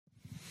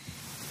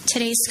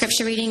Today's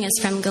scripture reading is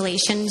from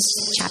Galatians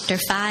chapter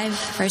 5,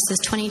 verses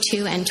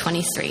 22 and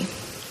 23.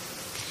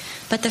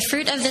 But the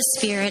fruit of the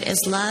Spirit is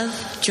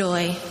love,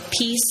 joy,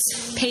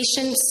 peace,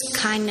 patience,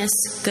 kindness,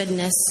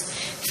 goodness,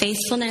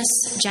 faithfulness,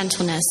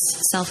 gentleness,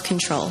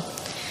 self-control.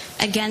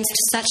 Against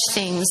such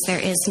things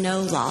there is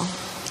no law.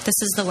 This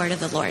is the word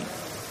of the Lord.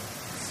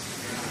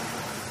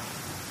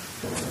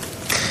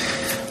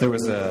 There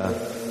was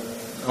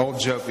an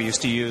old joke we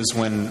used to use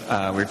when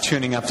we were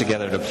tuning up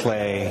together to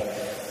play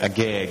a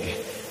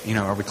gig. You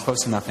know, are we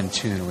close enough in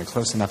tune? Are we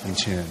close enough in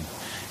tune?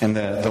 And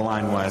the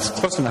line was,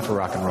 close enough for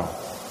rock and roll.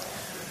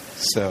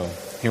 So,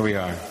 here we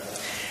are.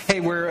 Hey,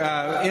 we're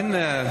in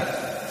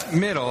the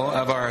middle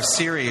of our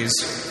series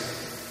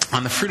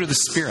on the fruit of the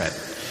Spirit.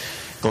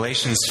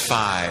 Galatians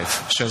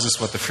 5 shows us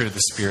what the fruit of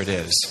the Spirit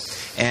is.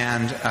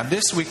 And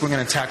this week we're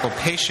going to tackle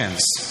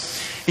patience.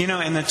 You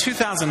know, in the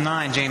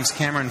 2009 James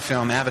Cameron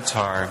film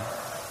Avatar,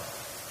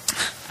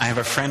 I have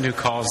a friend who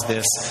calls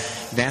this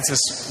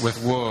Dances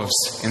with Wolves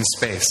in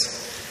Space.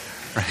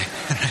 Right?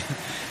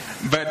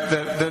 But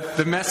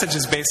the message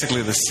is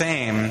basically the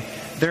same.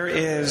 There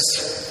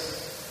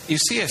is, you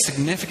see a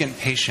significant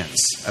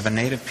patience of a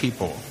native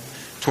people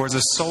towards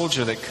a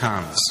soldier that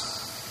comes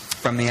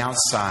from the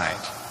outside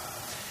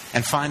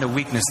and find a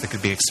weakness that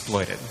could be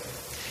exploited.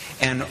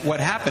 And what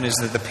happened is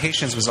that the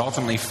patience was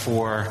ultimately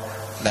for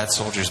that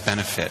soldier's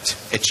benefit.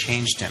 It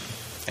changed him.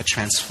 It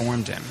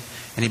transformed him.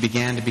 And he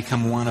began to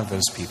become one of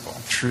those people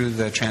through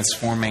the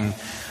transforming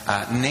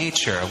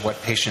nature of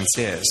what patience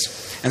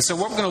is. And so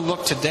what we're going to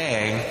look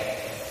today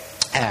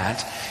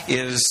at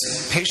is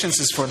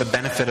patience is for the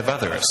benefit of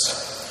others,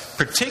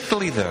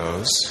 particularly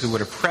those who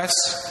would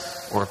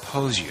oppress or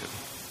oppose you.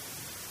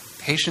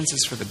 Patience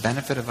is for the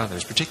benefit of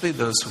others, particularly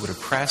those who would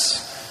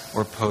oppress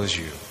or oppose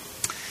you.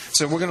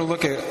 So we're going to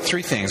look at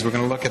three things. We're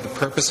going to look at the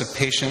purpose of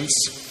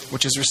patience,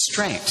 which is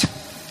restraint.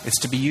 It's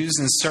to be used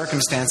in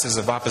circumstances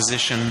of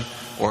opposition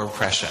or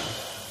oppression.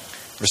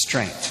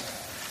 Restraint.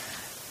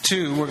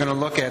 2, we're going to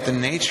look at the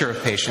nature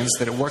of patience,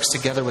 that it works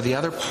together with the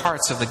other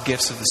parts of the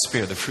gifts of the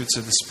Spirit, the fruits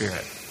of the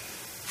Spirit.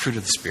 Fruit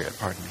of the Spirit,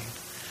 pardon me.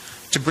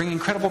 To bring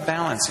incredible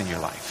balance in your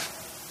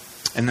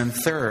life. And then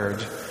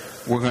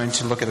 3rd, we're going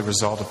to look at the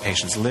result of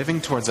patience, living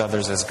towards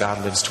others as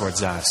God lives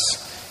towards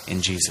us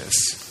in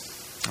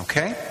Jesus.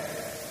 Okay?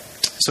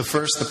 So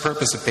first, the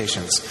purpose of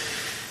patience.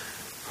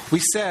 We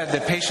said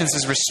that patience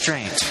is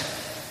restraint.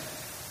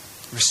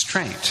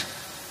 Restraint.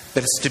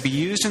 That it's to be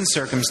used in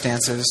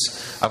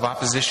circumstances of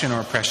opposition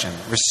or oppression.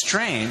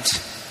 Restraint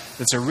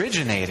that's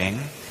originating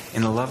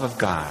in the love of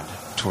God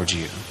towards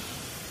you.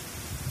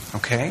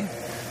 Okay?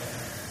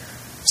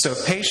 So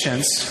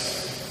patience,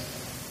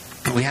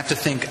 we have to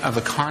think of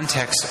the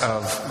context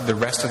of the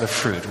rest of the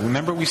fruit.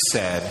 Remember we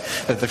said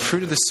that the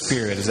fruit of the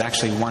Spirit is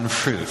actually one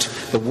fruit.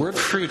 The word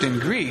fruit in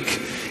Greek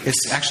is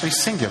actually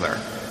singular.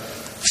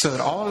 So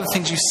that all of the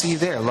things you see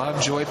there,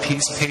 love, joy,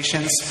 peace,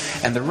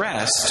 patience, and the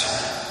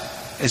rest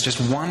is just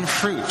one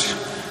fruit,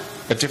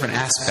 but different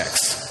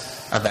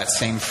aspects of that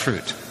same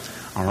fruit.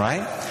 All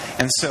right?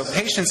 And so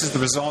patience is the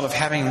result of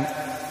having,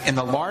 in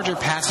the larger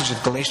passage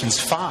of Galatians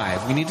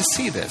 5, we need to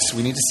see this.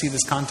 We need to see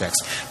this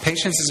context.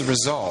 Patience is a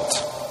result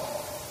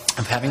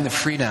of having the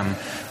freedom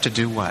to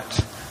do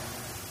what?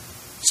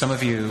 Some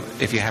of you,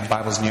 if you have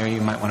Bibles near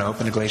you, might want to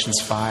open to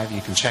Galatians 5.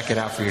 You can check it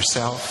out for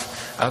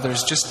yourself.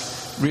 Others,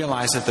 just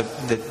realize that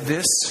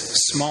these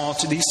small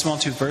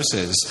two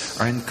verses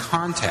are in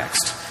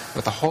context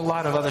with a whole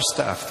lot of other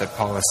stuff that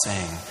Paul is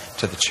saying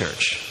to the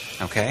church.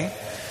 Okay?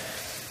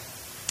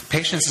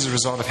 Patience is a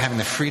result of having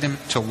the freedom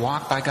to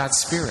walk by God's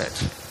Spirit,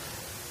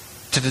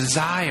 to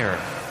desire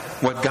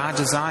what God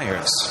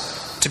desires,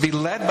 to be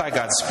led by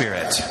God's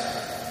Spirit,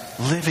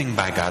 living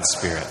by God's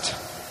Spirit,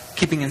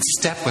 keeping in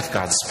step with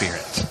God's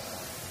Spirit.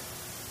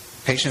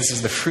 Patience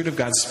is the fruit of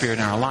God's Spirit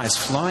in our lives,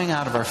 flowing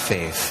out of our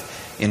faith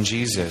in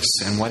Jesus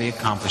and what He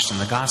accomplished in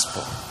the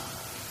gospel.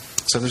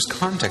 So there's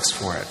context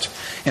for it.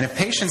 And if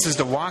patience is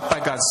to walk by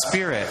God's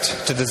Spirit,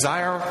 to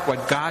desire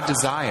what God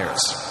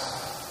desires,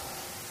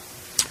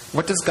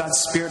 what does God's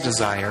Spirit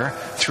desire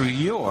through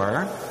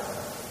you,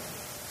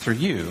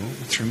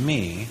 through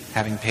me,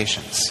 having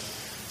patience?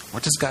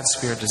 What does God's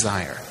Spirit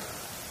desire?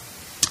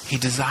 He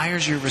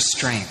desires your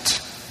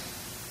restraint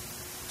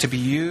to be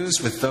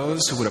used with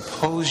those who would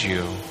oppose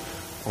you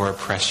or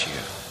oppress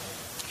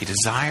you. He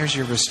desires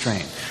your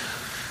restraint.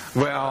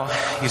 Well,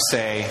 you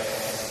say,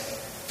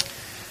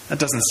 that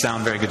doesn't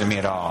sound very good to me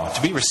at all.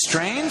 To be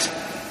restrained?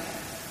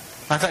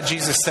 I thought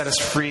Jesus set us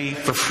free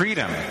for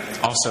freedom.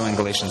 Also in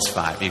Galatians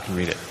 5, you can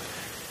read it.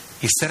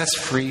 He set us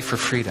free for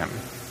freedom.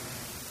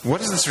 What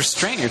is this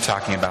restraint you're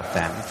talking about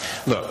then?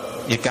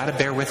 Look, you've got to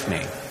bear with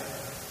me.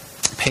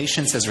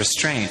 Patience as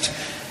restraint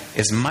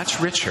is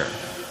much richer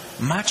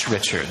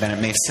than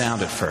it may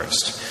sound at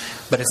first.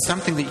 But it's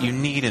something that you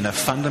need in a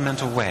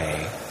fundamental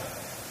way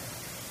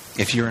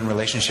if you're in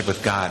relationship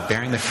with God,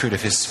 bearing the fruit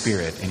of His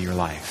Spirit in your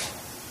life.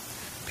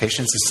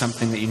 Patience is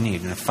something that you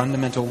need in a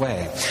fundamental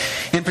way.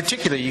 In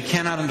particular, you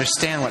cannot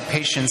understand what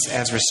patience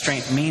as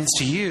restraint means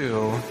to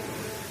you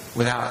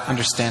without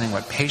understanding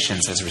what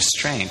patience as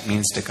restraint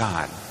means to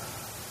God.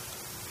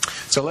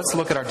 So let's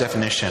look at our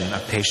definition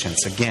of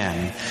patience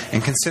again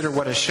and consider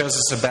what it shows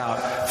us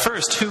about,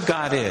 first, who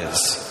God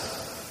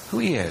is, who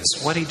He is,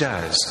 what He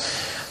does.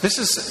 This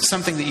is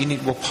something that you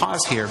need. We'll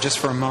pause here just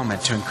for a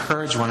moment to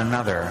encourage one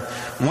another.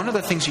 One of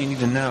the things you need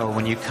to know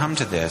when you come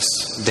to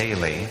this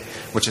daily,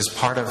 which is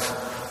part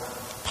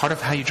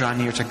of how you draw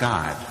near to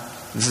God.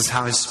 This is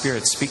how His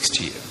Spirit speaks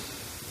to you,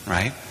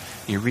 right?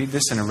 You read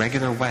this in a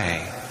regular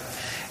way.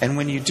 And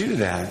when you do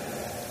that,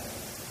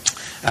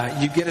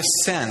 you get a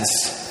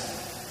sense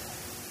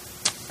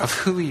of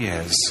who He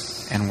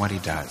is and what He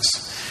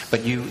does.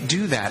 But you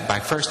do that by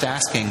first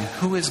asking,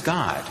 who is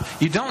God?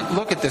 You don't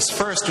look at this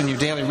first in your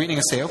daily reading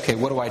and say, okay,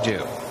 what do I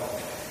do?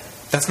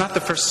 That's not the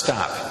first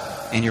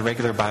stop in your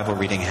regular Bible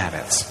reading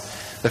habits.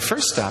 The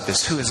first stop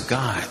is, who is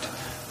God?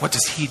 What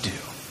does He do?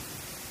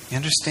 You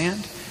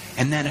understand?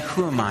 And then,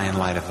 who am I in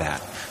light of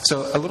that?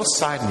 So a little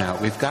side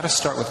note, we've got to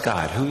start with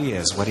God, who He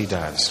is, what He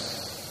does.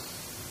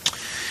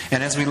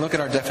 And as we look at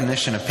our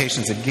definition of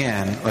patience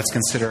again, let's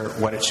consider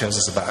what it shows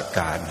us about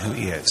God and who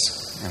He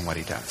is and what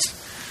He does.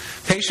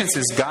 Patience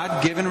is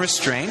God-given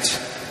restraint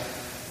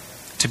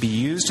to be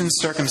used in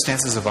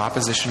circumstances of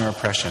opposition or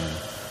oppression.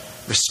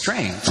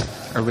 Restraint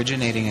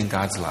originating in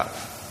God's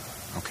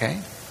love.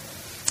 Okay?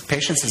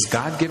 Patience is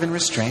God-given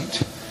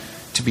restraint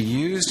to be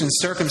used in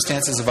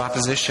circumstances of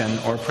opposition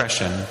or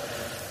oppression.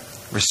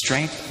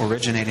 Restraint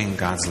originating in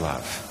God's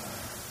love.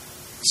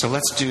 So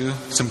let's do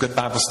some good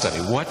Bible study.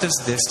 What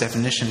does this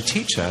definition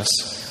teach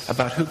us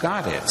about who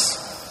God is?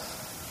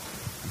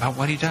 About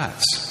what He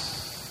does?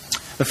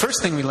 The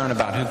first thing we learn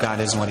about who God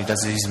is and what He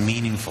does is He's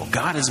meaningful.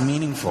 God is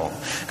meaningful.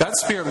 God's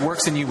Spirit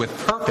works in you with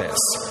purpose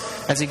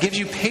as He gives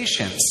you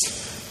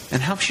patience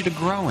and helps you to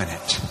grow in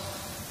it.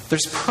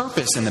 There's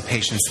purpose in the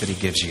patience that He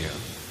gives you.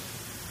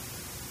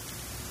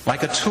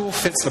 Like a tool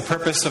fits the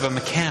purpose of a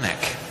mechanic,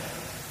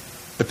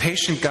 the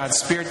patience God's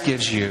Spirit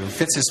gives you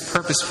fits His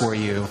purpose for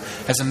you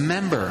as a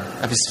member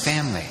of His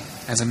family,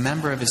 as a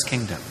member of His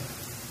kingdom.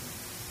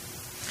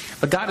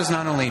 But God is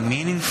not only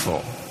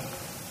meaningful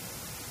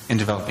in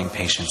developing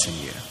patience in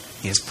you,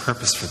 He has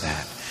purpose for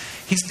that.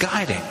 He's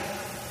guiding.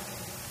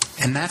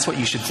 And that's what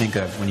you should think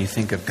of when you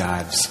think of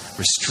God's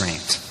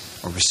restraint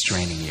or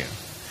restraining you.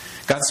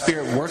 God's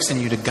Spirit works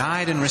in you to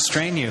guide and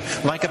restrain you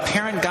like a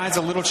parent guides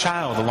a little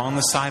child along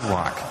the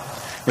sidewalk,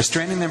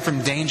 restraining them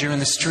from danger in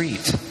the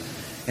street.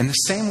 In the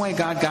same way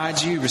God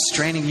guides you,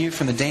 restraining you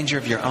from the danger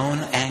of your own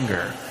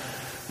anger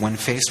when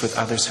faced with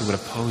others who would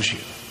oppose you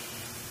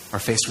or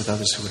faced with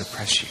others who would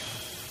oppress you.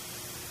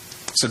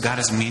 So God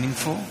is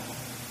meaningful.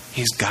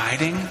 He's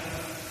guiding.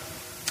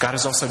 God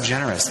is also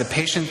generous. The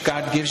patience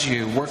God gives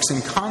you works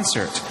in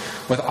concert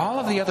with all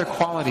of the other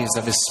qualities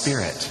of His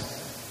Spirit.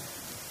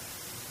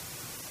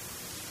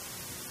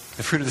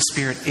 The fruit of the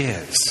Spirit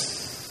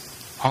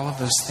is all of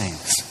those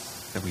things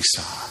that we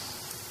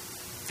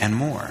saw and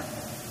more.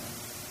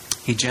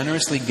 He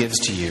generously gives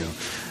to you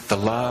the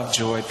love,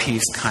 joy,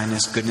 peace,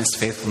 kindness, goodness,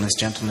 faithfulness,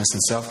 gentleness,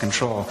 and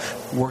self-control,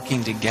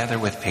 working together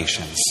with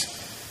patience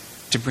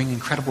to bring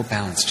incredible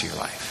balance to your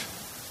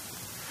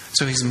life.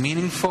 So He's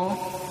meaningful,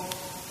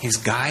 He's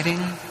guiding,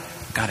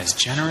 God is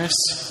generous.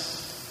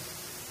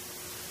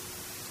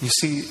 You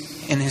see,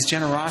 in His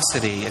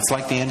generosity, it's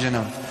like the engine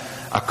of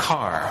a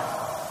car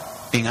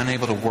being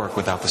unable to work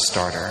without the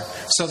starter.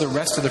 So the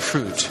rest of the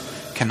fruit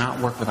cannot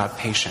work without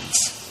patience.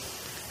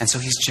 And so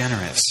He's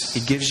generous. He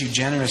gives you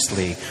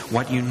generously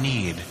what you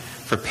need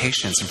for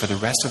patience and for the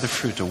rest of the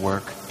fruit to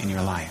work in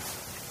your life.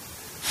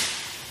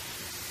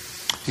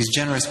 He's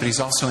generous, but He's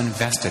also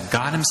invested.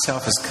 God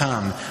Himself has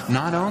come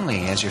not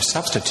only as your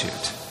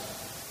substitute.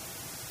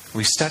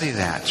 We study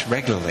that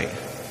regularly.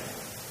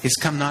 He's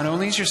come not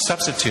only as your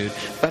substitute,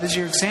 but as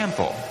your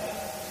example.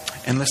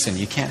 And listen,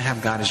 you can't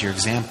have God as your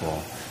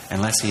example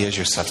unless He is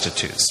your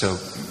substitute. So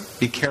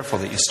be careful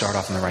that you start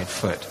off on the right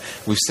foot.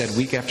 We've said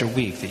week after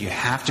week that you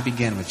have to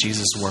begin with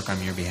Jesus' work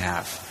on your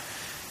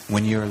behalf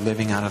when you're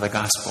living out of the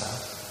gospel.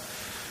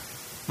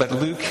 But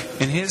Luke,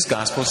 in his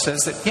gospel,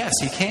 says that, yes,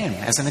 He came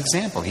as an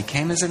example. He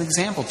came as an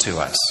example to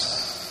us.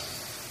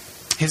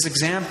 His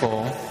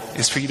example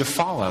is for you to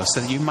follow so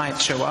that you might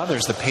show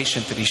others the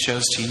patience that He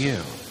shows to you.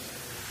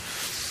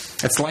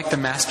 It's like the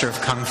master of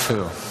Kung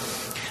Fu.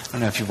 I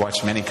don't know if you've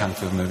watched many Kung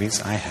Fu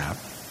movies. I have.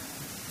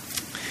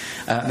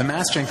 The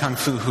master in Kung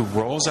Fu who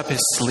rolls up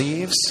his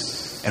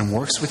sleeves and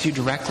works with you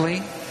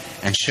directly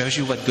and shows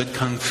you what good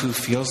Kung Fu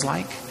feels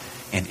like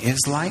and is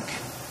like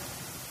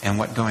and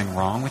what going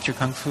wrong with your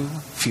Kung Fu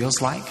feels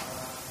like.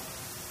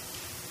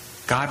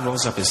 God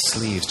rolls up His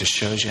sleeves to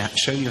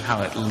show you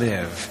how to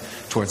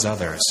live towards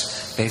others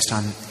based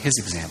on His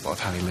example of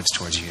how He lives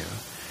towards you.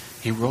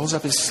 He rolls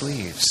up His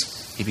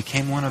sleeves. He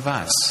became one of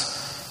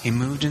us. He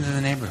moved into the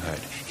neighborhood.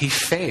 He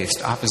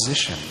faced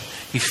opposition.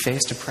 He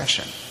faced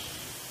oppression,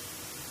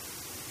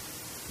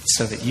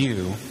 so that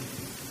you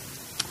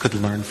could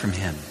learn from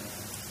Him.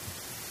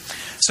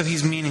 So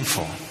He's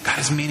meaningful. God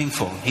is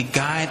meaningful. He's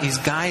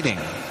guiding.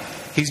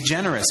 He's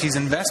generous. He's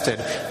invested.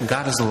 And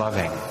God is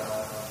loving.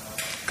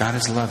 God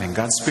is loving.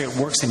 God's Spirit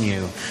works in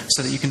you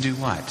so that you can do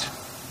what?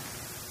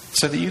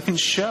 So that you can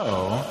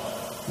show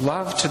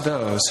love to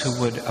those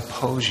who would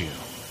oppose you,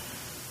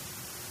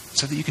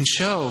 so that you can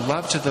show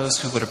love to those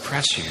who would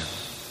oppress you.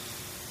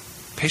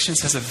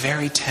 Patience has a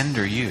very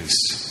tender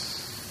use.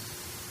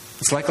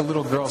 It's like a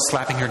little girl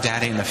slapping her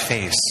daddy in the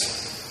face,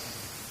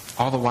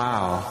 all the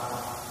while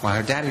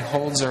her daddy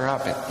holds her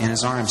up in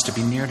his arms to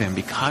be near to him.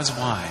 Because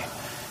why?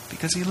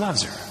 Because he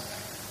loves her.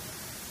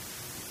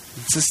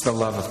 This is the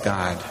love of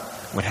God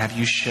would have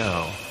you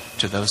show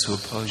to those who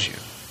oppose you,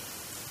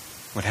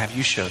 would have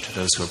you show to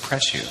those who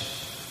oppress you.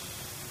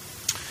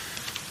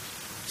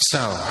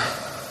 So,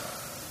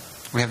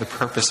 we have the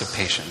purpose of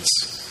patience.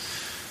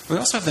 We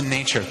also have the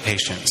nature of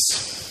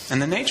patience. And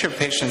the nature of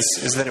patience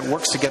is that it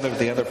works together with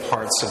the other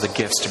parts of the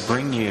gifts to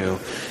bring you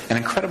an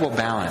incredible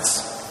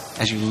balance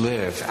as you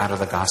live out of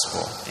the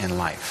gospel in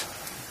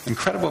life.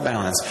 Incredible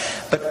balance.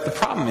 But the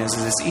problem is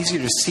it's easier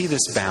to see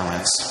this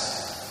balance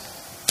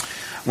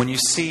when you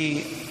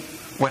see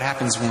what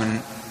happens when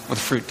the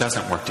fruit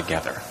doesn't work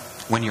together,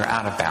 when you're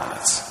out of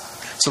balance.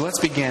 So let's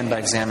begin by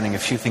examining a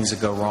few things that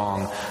go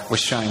wrong with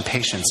showing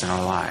patience in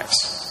our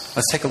lives.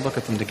 Let's take a look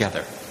at them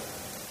together.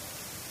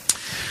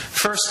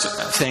 First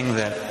thing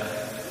that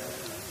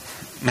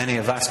many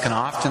of us can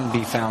often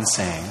be found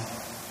saying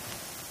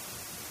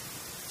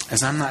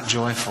is, I'm not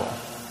joyful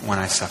when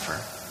I suffer.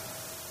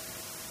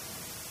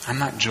 I'm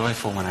not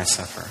joyful when I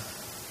suffer.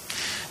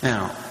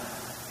 Now,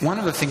 one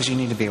of the things you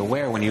need to be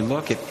aware when you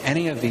look at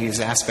any of these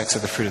aspects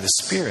of the fruit of the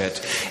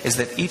Spirit is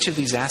that each of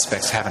these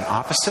aspects have an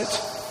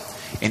opposite,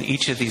 and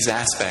each of these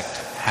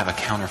aspects have a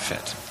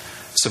counterfeit.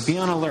 So be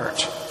on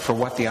alert for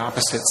what the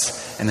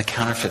opposites and the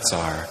counterfeits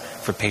are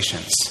for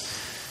patience.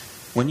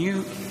 When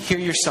you hear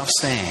yourself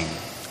saying,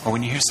 or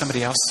when you hear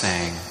somebody else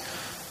saying,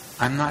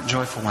 I'm not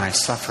joyful when I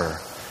suffer,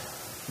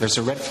 there's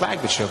a red flag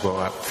that should go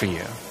up for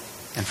you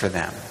and for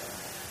them.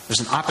 There's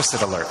an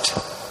opposite alert.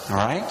 All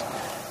right?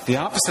 The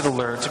opposite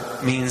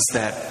alert means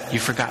that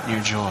you've forgotten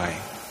your joy.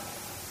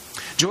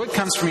 Joy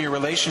comes from your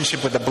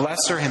relationship with the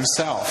blesser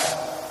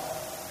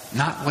himself,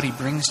 not what he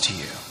brings to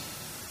you.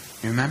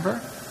 You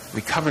remember?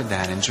 We covered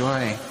that in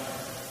joy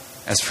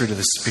as fruit of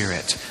the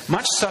Spirit.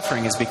 Much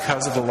suffering is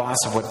because of the loss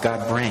of what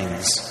God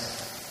brings,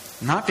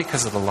 not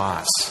because of the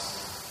loss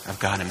of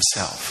God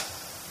himself.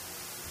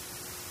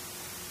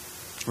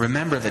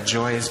 Remember that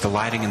joy is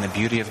delighting in the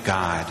beauty of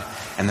God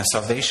and the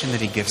salvation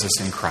that he gives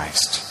us in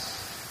Christ,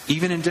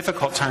 even in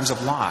difficult times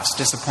of loss,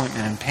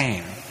 disappointment, and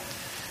pain,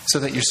 so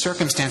that your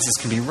circumstances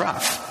can be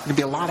rough. There can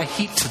be a lot of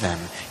heat to them.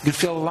 You can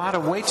feel a lot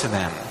of weight to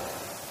them.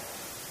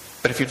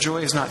 But if your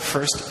joy is not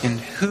first in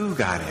who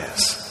God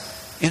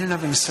is, in and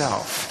of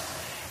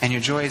himself, and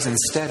your joy is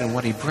instead in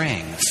what he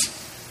brings,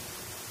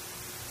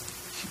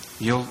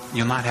 you'll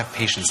not have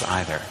patience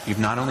either. You've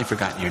not only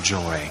forgotten your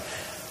joy,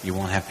 you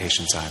won't have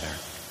patience either.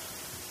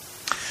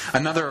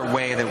 Another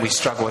way that we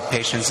struggle with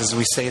patience is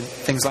we say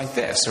things like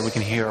this, or we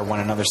can hear one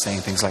another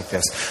saying things like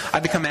this. I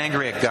become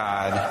angry at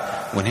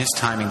God when his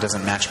timing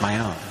doesn't match my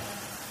own.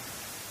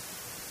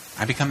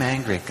 I become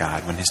angry at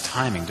God when his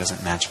timing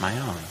doesn't match my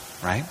own,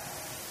 right?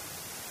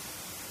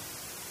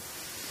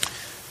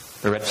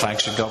 The red flag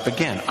should go up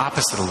again.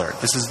 Opposite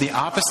alert. This is the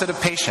opposite of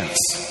patience.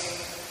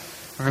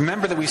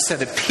 Remember that we said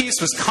that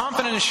peace was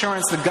confident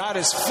assurance that God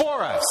is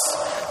for us,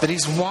 that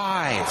he's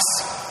wise,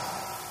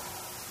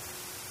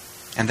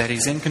 and that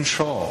he's in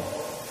control.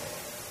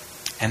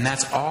 And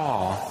that's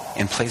all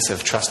in place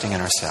of trusting in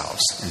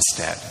ourselves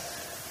instead.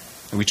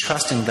 We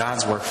trust in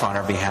God's work on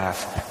our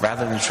behalf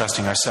rather than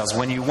trusting ourselves.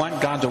 When you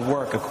want God to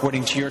work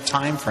according to your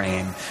time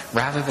frame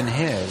rather than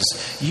his,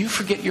 you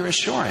forget your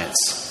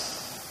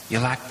assurance. You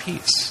lack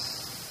peace.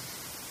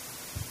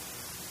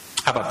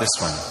 How about this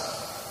one?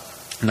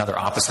 Another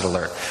opposite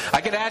alert.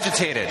 I get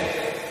agitated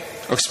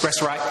or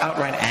express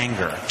outright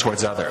anger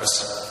towards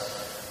others.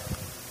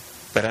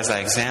 But as I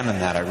examine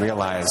that, I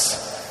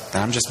realize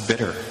that I'm just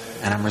bitter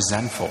and I'm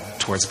resentful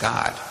towards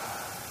God.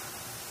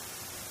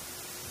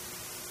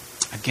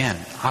 Again,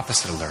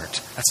 opposite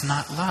alert. That's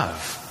not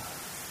love.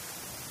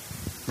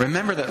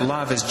 Remember that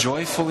love is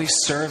joyfully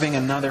serving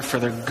another for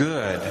their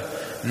good,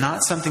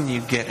 not something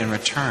you get in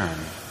return.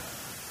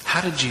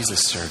 How did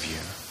Jesus serve you?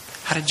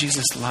 How did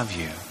Jesus love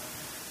you?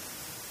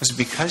 Was it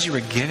because you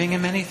were giving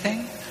him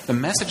anything? The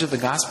message of the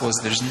gospel is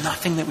there's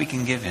nothing that we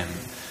can give him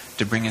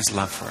to bring his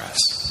love for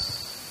us.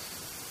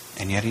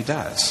 And yet he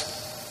does.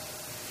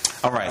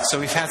 All right, so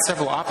we've had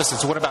several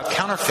opposites. What about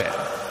counterfeit?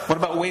 What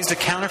about ways to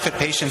counterfeit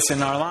patience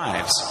in our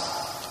lives?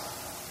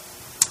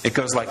 It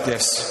goes like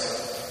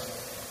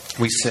this.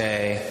 We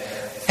say,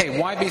 hey,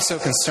 why be so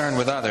concerned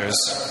with others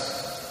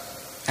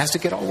as to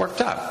get all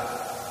worked up?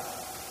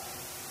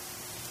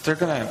 They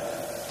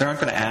aren't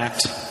going to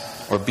act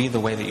or be the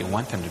way that you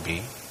want them to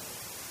be.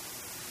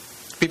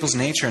 People's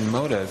nature and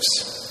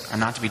motives are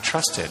not to be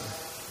trusted.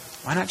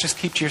 Why not just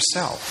keep to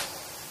yourself?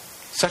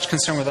 Such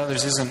concern with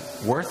others isn't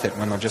worth it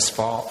when they'll just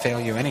fail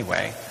you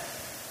anyway.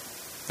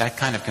 That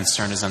kind of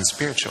concern is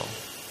unspiritual.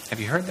 Have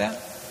you heard that?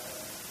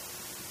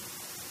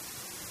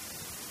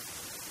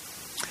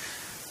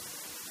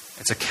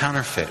 It's a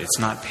counterfeit. It's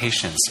not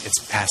patience. It's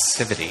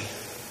passivity.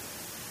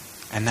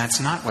 And that's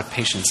not what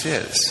patience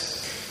is.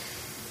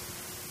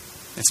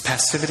 It's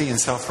passivity and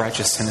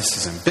self-righteous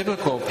cynicism.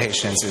 Biblical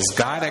patience is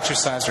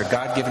God-exercised or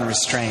God-given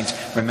restraint,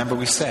 remember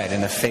we said,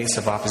 in the face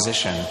of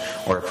opposition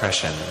or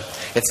oppression.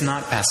 It's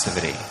not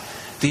passivity.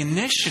 The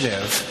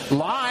initiative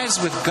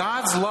lies with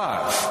God's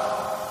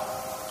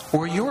love,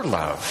 or your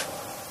love,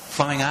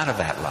 flowing out of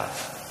that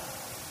love,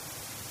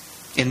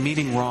 in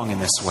meeting wrong in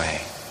this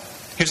way.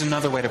 Here's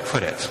another way to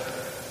put it.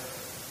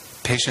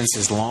 Patience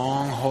is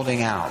long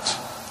holding out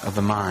of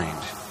the mind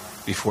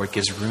before it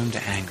gives room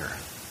to anger.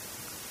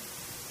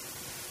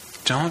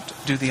 Don't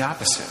do the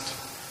opposite.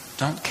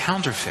 Don't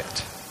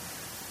counterfeit.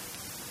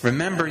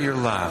 Remember your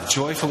love,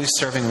 joyfully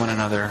serving one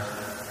another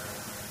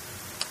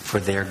for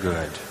their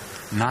good,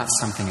 not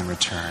something in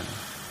return.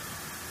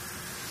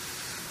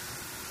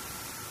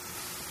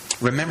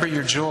 Remember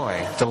your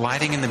joy,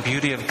 delighting in the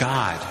beauty of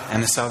God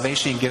and the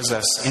salvation He gives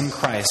us in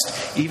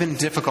Christ, even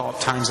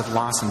difficult times of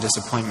loss and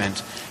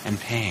disappointment and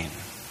pain.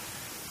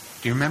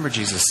 Do you remember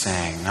Jesus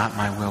saying, "Not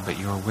my will, but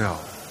your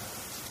will"?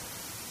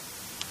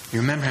 You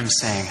remember Him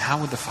saying, "How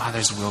would the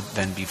Father's will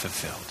then be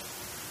fulfilled?"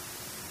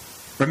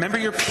 Remember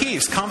your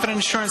peace, confident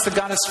assurance that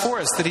God is for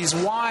us, that He's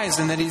wise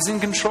and that He's in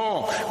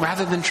control,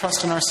 rather than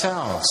trust in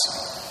ourselves.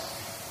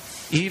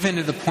 Even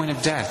to the point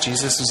of death,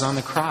 Jesus was on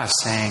the cross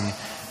saying,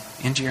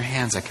 "Into your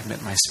hands I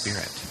commit my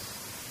spirit."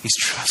 He's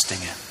trusting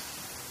Him.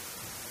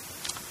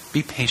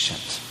 Be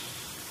patient.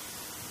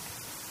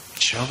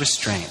 Show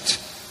restraint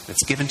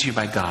that's given to you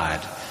by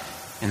God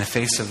in the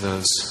face of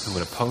those who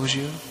would oppose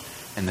you,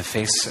 in the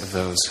face of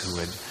those who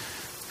would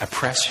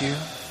oppress you,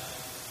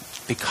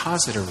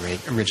 because it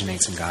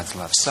originates in God's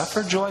love.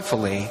 Suffer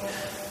joyfully.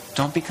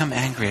 Don't become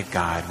angry at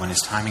God when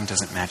His timing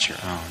doesn't match your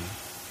own.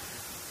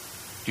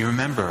 You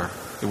remember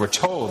that we're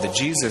told that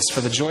Jesus,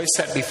 for the joy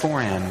set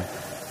before Him,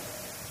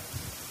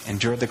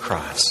 endured the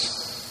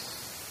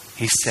cross.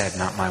 He said,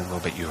 "Not my will,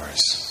 but yours."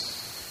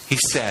 He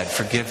said,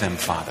 "Forgive them,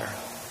 Father,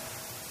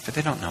 for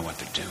they don't know what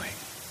they're doing."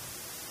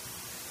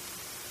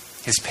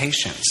 His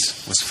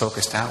patience was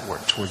focused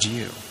outward towards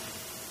you.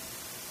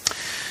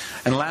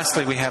 And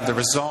lastly, we have the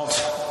result,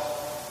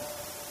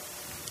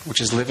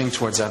 which is living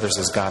towards others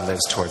as God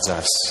lives towards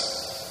us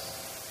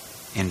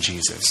in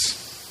Jesus.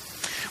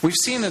 We've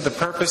seen that the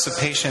purpose of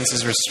patience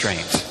is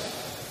restraint,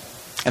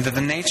 and that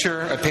the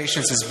nature of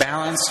patience is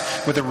balance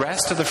with the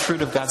rest of the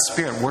fruit of God's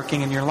Spirit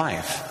working in your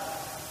life.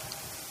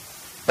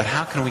 But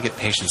how can we get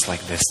patience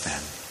like this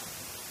then?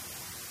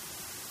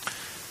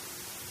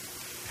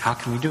 How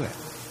can we do it?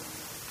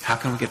 How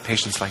can we get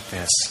patience like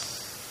this?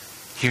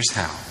 Here's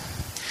how.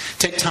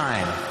 Take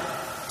time.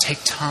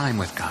 Take time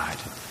with God.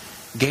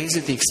 Gaze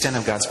at the extent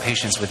of God's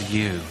patience with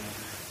you,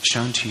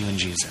 shown to you in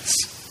Jesus.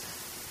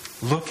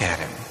 Look at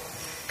Him.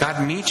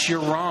 God meets your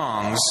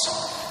wrongs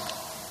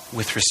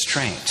with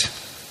restraint,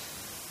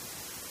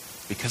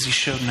 because He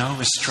showed no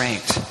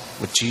restraint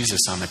with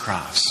Jesus on the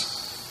cross.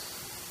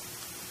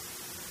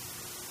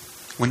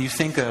 When you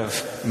think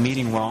of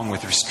meeting wrong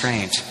with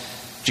restraint,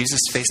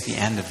 Jesus faced the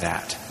end of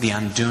that, the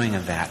undoing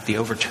of that, the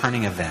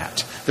overturning of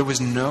that. There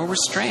was no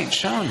restraint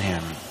shown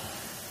Him.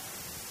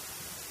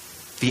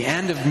 The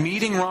end of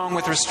meeting wrong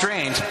with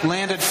restraint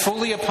landed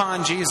fully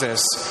upon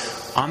Jesus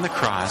on the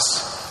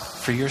cross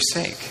for your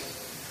sake,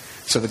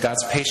 so that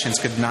God's patience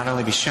could not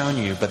only be shown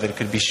you, but that it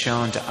could be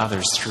shown to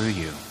others through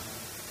you.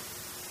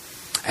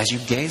 As you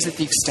gaze at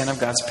the extent of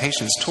God's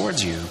patience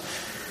towards you,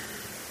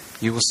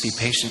 you will see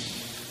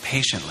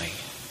patiently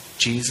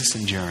Jesus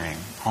enduring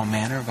all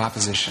manner of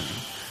opposition,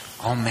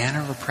 all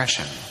manner of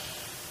oppression,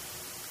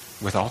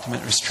 with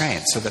ultimate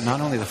restraint, so that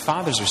not only the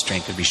Father's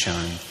restraint could be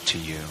shown to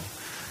you,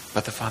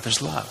 but the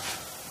Father's love,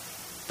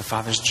 the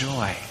Father's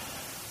joy,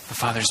 the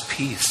Father's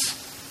peace,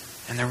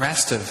 and the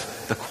rest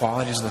of the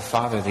qualities of the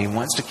Father that He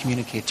wants to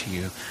communicate to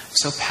you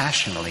so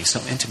passionately, so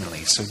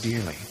intimately, so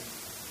dearly.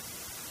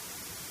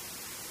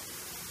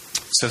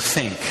 So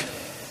think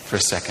for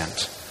a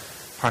second.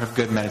 Part of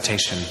good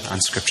meditation on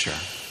Scripture.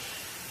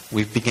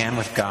 We began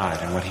with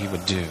God and what He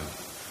would do.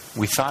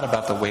 We thought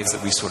about the ways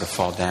that we sort of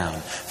fall down.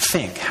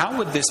 Think, how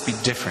would this be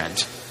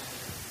different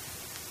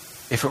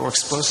if it were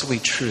explosively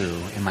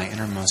true in my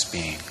innermost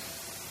being?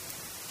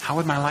 How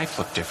would my life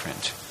look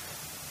different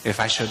if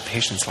I showed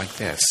patience like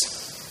this?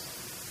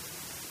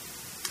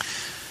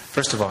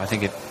 First of all, I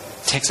think it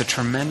takes a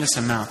tremendous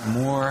amount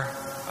more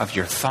of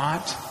your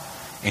thought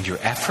and your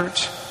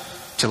effort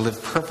to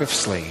live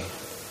purposefully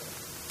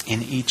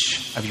in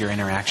each of your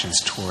interactions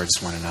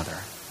towards one another.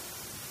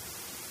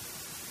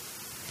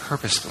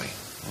 Purposefully.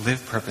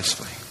 Live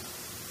purposefully.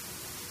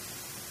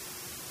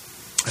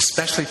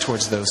 Especially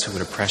towards those who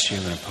would oppress you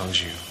and oppose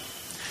you.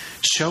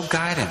 Show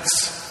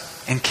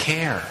guidance and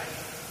care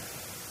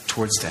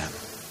towards them,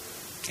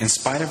 in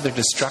spite of their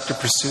destructive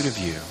pursuit of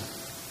you.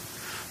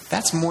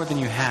 That's more than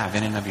you have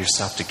in and of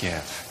yourself to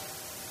give.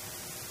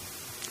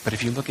 But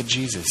if you look at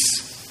Jesus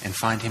and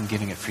find Him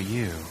giving it for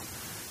you,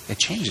 it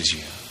changes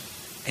you.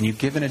 And you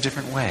give in a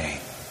different way.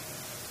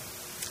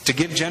 To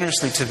give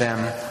generously to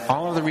them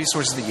all of the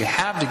resources that you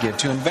have to give,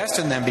 to invest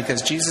in them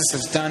because Jesus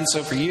has done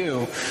so for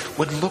you,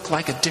 would look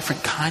like a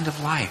different kind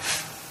of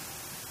life.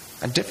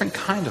 A different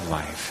kind of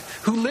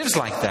life. Who lives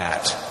like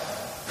that?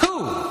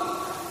 Who?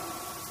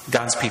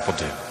 God's people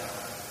do.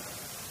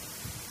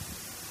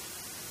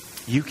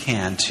 You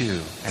can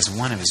too, as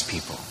one of his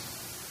people.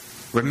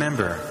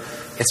 Remember,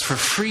 it's for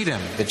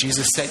freedom that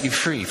Jesus set you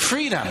free.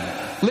 Freedom,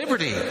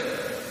 liberty.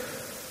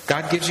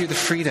 God gives you the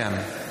freedom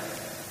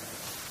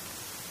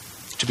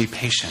to be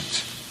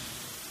patient.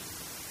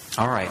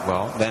 All right,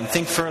 well, then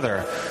think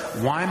further.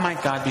 Why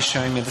might God be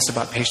showing me this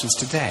about patience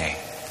today?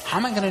 How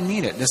am I going to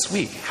need it this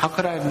week? How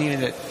could I have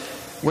needed it?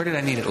 Where did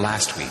I need it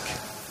last week?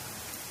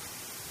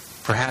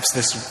 Perhaps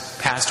this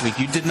past week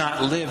you did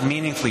not live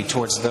meaningfully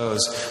towards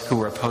those who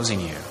were opposing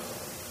you,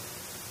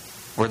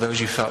 or those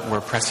you felt were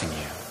oppressing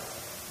you.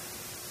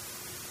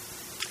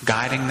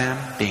 Guiding them,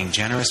 being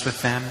generous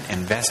with them,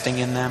 investing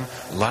in them,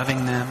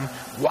 loving them,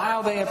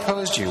 while they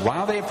opposed you,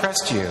 while they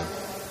oppressed you,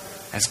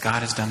 as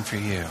God has done for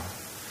you.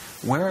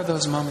 Where are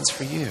those moments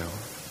for you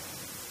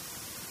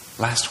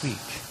last week?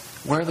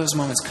 Where are those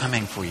moments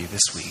coming for you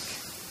this week?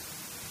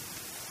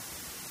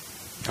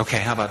 Okay,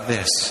 how about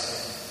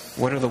this?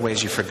 What are the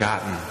ways you've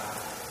forgotten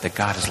that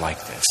God is like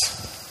this?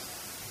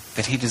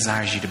 That he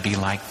desires you to be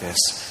like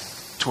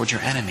this towards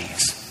your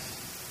enemies?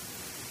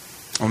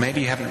 Or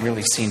maybe you haven't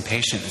really seen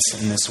patience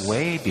in this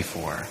way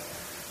before.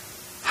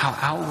 How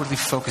outwardly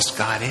focused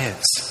God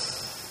is.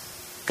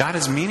 God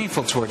is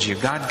meaningful towards you.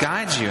 God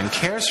guides you and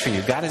cares for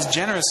you. God is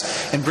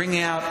generous in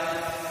bringing out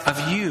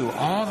of you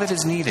all that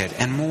is needed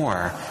and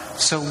more.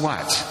 So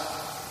what?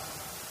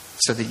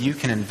 So that you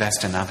can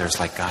invest in others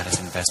like God has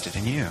invested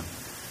in you.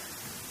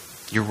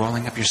 You're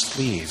rolling up your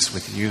sleeves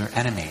with your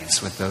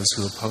enemies, with those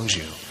who oppose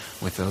you,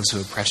 with those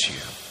who oppress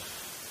you.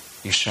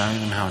 You're showing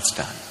them how it's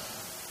done,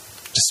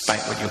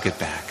 despite what you'll get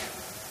back.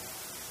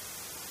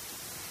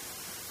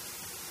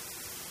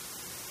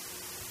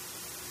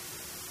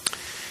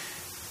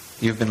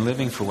 You've been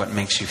living for what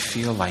makes you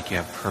feel like you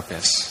have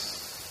purpose,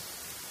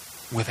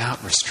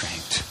 without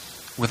restraint,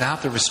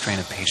 without the restraint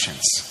of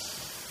patience.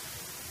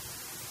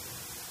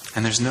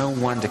 And there's no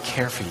one to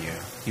care for you.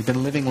 You've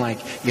been living like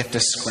you have to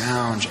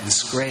scrounge and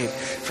scrape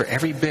for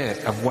every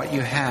bit of what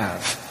you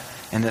have,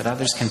 and that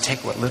others can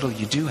take what little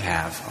you do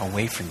have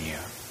away from you.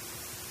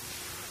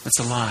 It's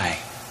a lie.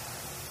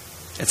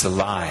 It's a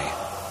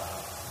lie.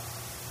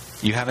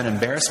 You have an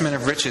embarrassment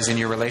of riches in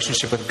your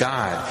relationship with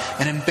God.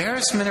 An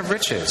embarrassment of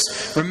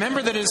riches.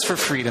 Remember that it is for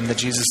freedom that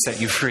Jesus set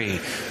you free.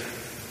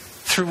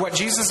 Through what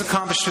Jesus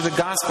accomplished through the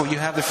gospel, you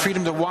have the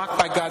freedom to walk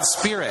by God's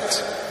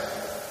Spirit.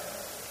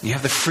 You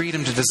have the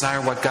freedom to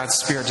desire what God's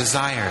Spirit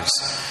desires.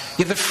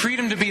 You have the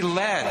freedom to be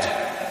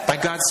led by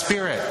God's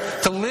Spirit,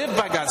 to live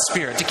by God's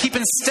Spirit, to keep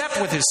in step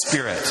with His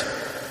Spirit.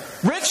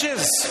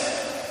 Riches!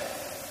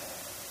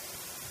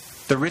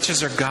 The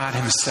riches are God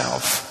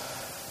Himself.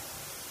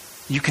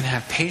 You can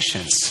have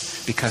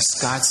patience because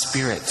God's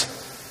Spirit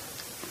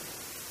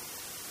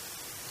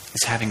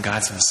is having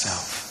God's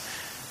Himself.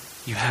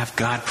 You have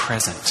God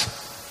present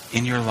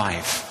in your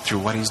life through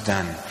what He's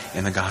done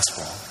in the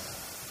gospel.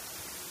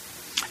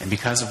 And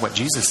because of what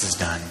Jesus has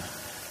done,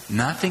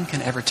 nothing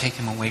can ever take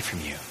Him away from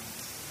you.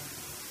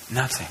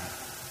 Nothing.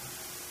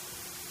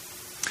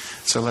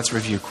 So let's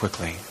review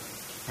quickly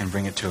and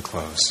bring it to a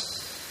close.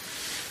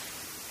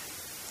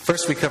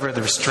 First, we cover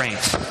the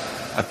restraint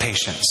of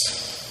patience.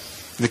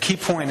 The key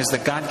point is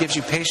that God gives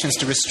you patience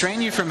to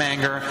restrain you from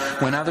anger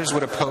when others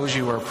would oppose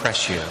you or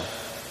oppress you.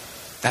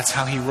 That's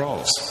how He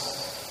rolls.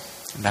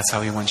 And that's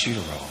how He wants you to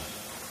roll.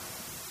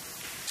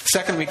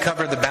 Second, we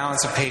cover the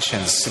balance of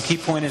patience. The key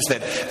point is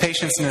that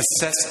patience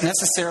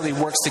necessarily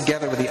works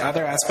together with the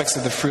other aspects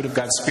of the fruit of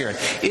God's Spirit.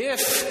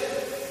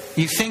 If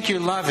you think you're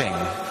loving,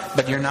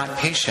 but you're not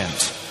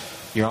patient,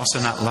 you're also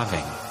not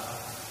loving.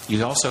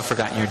 You've also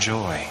forgotten your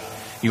joy.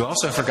 You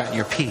also have forgotten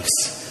your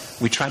peace.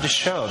 We tried to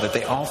show that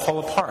they all fall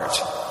apart.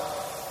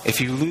 If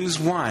you lose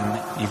one,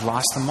 you've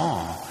lost them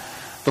all.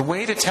 The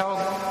way to tell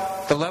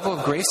the level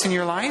of grace in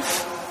your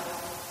life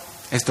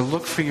is to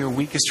look for your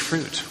weakest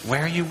fruit.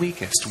 Where are you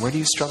weakest? Where do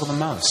you struggle the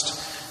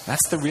most?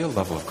 That's the real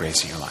level of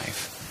grace in your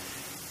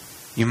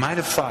life. You might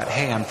have thought,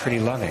 hey, I'm pretty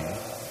loving,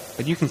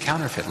 but you can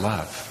counterfeit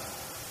love.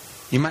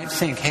 You might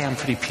think, hey, I'm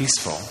pretty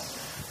peaceful,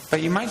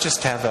 but you might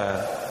just have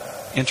an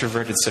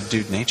introverted,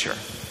 subdued nature.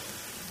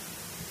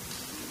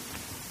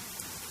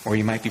 Or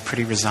you might be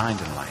pretty resigned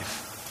in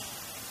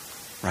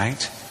life.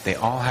 Right? They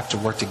all have to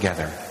work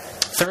together.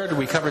 Third,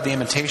 we covered the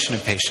imitation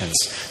of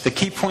patience. The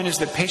key point is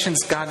that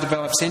patience God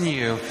develops in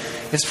you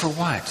is for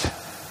what?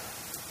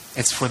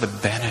 It's for the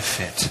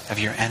benefit of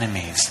your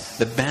enemies,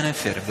 the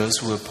benefit of those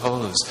who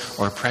oppose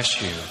or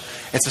oppress you.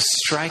 It's a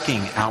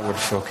striking outward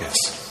focus.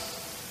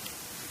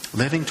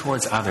 Living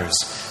towards others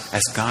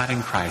as God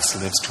in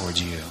Christ lives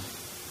towards you.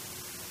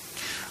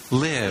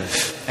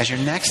 Live as your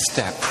next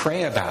step.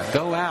 Pray about.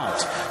 Go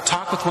out.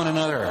 Talk with one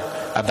another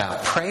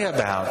about. Pray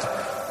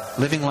about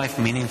living life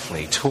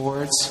meaningfully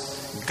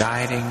towards,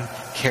 guiding,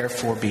 care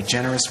for, be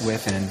generous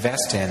with, and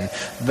invest in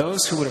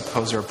those who would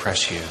oppose or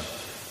oppress you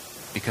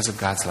because of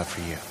God's love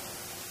for you.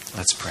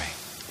 Let's pray.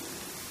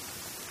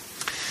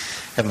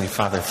 Heavenly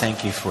Father,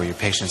 thank you for your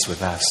patience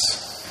with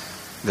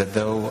us, that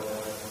though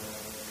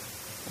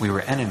we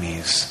were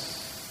enemies,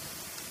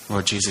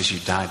 Lord Jesus, you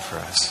died for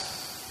us.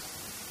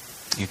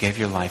 You gave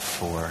your life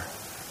for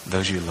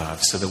those you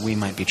love so that we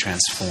might be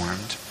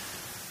transformed.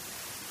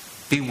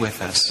 Be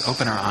with us.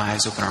 Open our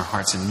eyes, open our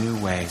hearts in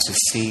new ways to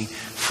see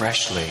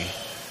freshly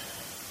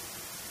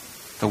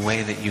the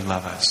way that you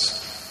love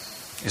us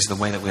is the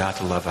way that we ought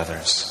to love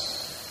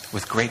others,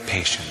 with great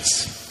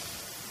patience,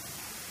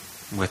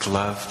 with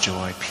love,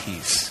 joy,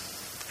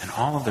 peace, and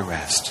all of the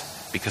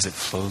rest, because it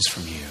flows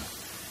from you.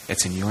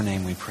 It's in your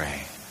name we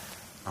pray.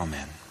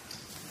 Amen.